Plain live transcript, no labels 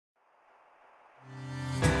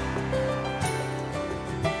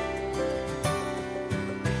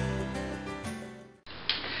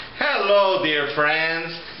Hello, dear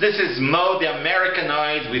friends. This is Mo, the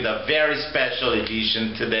Americanoid, with a very special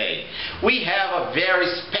edition today. We have a very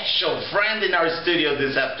special friend in our studio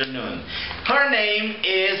this afternoon. Her name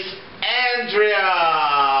is Andrea.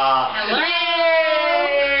 Hello.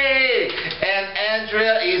 Yay! And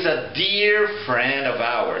Andrea is a dear friend of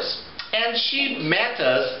ours. And she met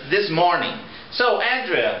us this morning. So,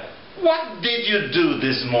 Andrea, what did you do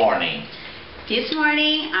this morning? This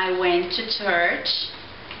morning I went to church,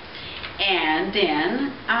 and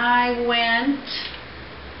then I went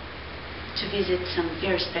to visit some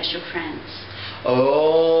very special friends.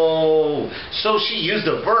 Oh, so she used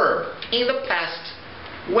the verb in the past,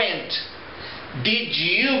 went. Did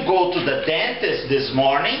you go to the dentist this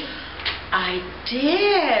morning? I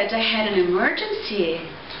did. I had an emergency.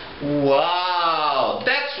 Wow,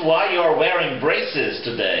 that's why you're wearing braces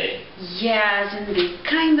today. Yes, and they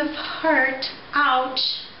kind of hurt. Ouch.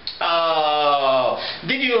 Oh,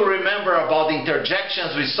 did you remember about the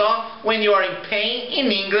interjections we saw? When you are in pain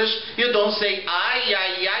in English, you don't say ay,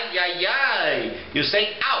 ay, ay, ay, ay. You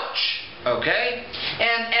say ouch, okay?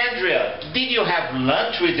 And Andrea, did you have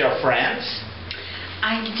lunch with your friends?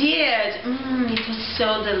 I did. It was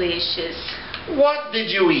so delicious. What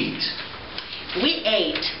did you eat? We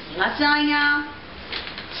ate lasagna,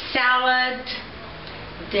 salad.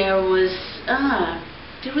 There was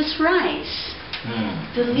rice.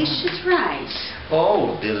 Delicious rice.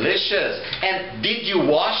 Oh, delicious. And did you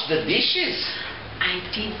wash the dishes? I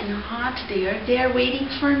did not. They are there waiting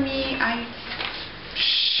for me.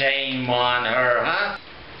 Shame on her, huh?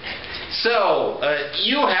 So,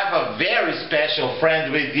 you have a very special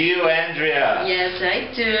friend with you, Andrea. Yes, I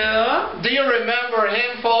do. Do you remember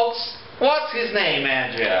him, folks? What's his name,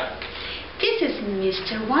 Andrea? This is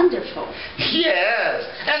Mr. Wonderful. Yes.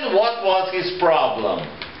 And what was his problem?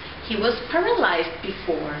 He was paralyzed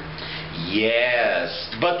before. Yes.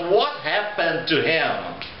 But what happened to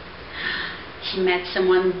him? He met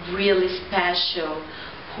someone really special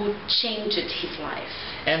who changed his life.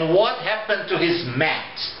 And what happened to his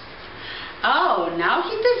mat? Oh, now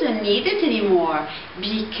he doesn't need it anymore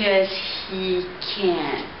because he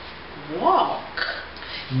can walk.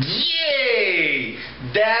 Yay!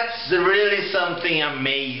 That's really something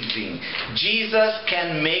amazing. Jesus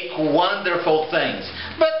can make wonderful things.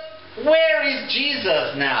 But where is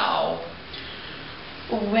Jesus now?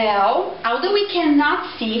 Well, although we cannot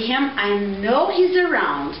see him, I know he's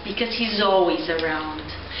around because he's always around.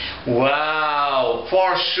 Wow,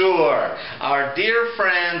 for sure. Our dear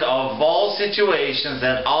friend of all situations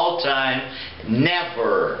and all time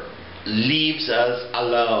never leaves us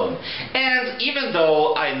alone. And even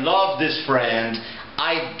though I love this friend,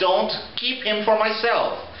 I don't keep him for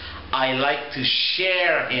myself. I like to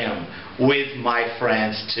share him with my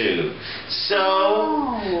friends too.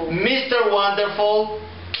 So, Mr. Wonderful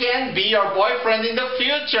can be your boyfriend in the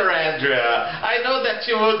future, Andrea. I know that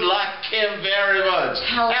you would like him very much.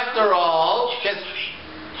 After all,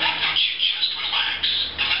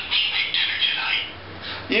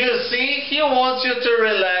 you see, he wants you to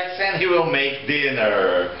relax and he will make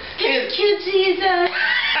dinner. Thank you, Jesus. A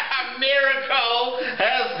miracle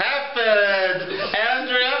has happened.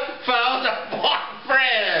 Andrea found a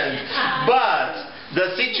boyfriend. But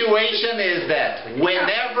the situation is that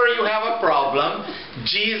whenever you have a problem,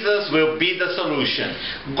 Jesus will be the solution.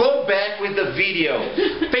 Go back with the video.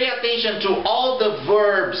 Pay attention to all the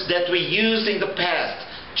verbs that we used in the past.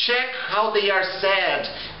 Check how they are said.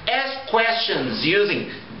 Ask questions using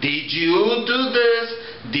did you do this?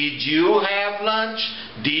 Did you have lunch?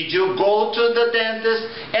 Did you go to the dentist?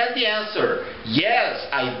 And the answer, yes,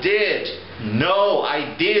 I did. No,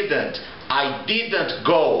 I didn't. I didn't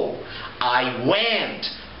go. I went.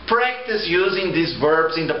 Practice using these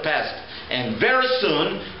verbs in the past. And very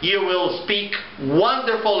soon you will speak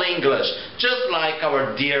wonderful English, just like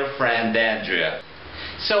our dear friend Andrea.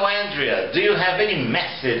 So Andrea, do you have any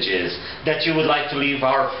messages that you would like to leave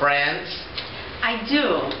our friends? I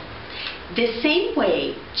do. The same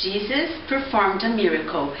way Jesus performed a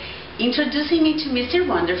miracle, introducing me to Mr.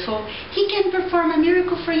 Wonderful, he can perform a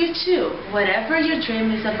miracle for you too. Whatever your dream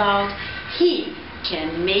is about, he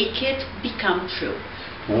can make it become true.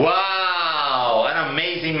 Wow, an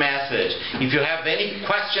amazing message. If you have any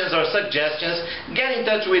questions or suggestions, get in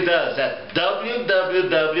touch with us at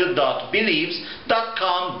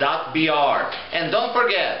www.believes.com.br. And don't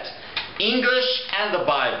forget, English and the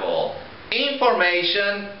Bible,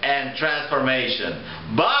 information and transformation.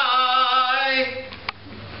 Bye!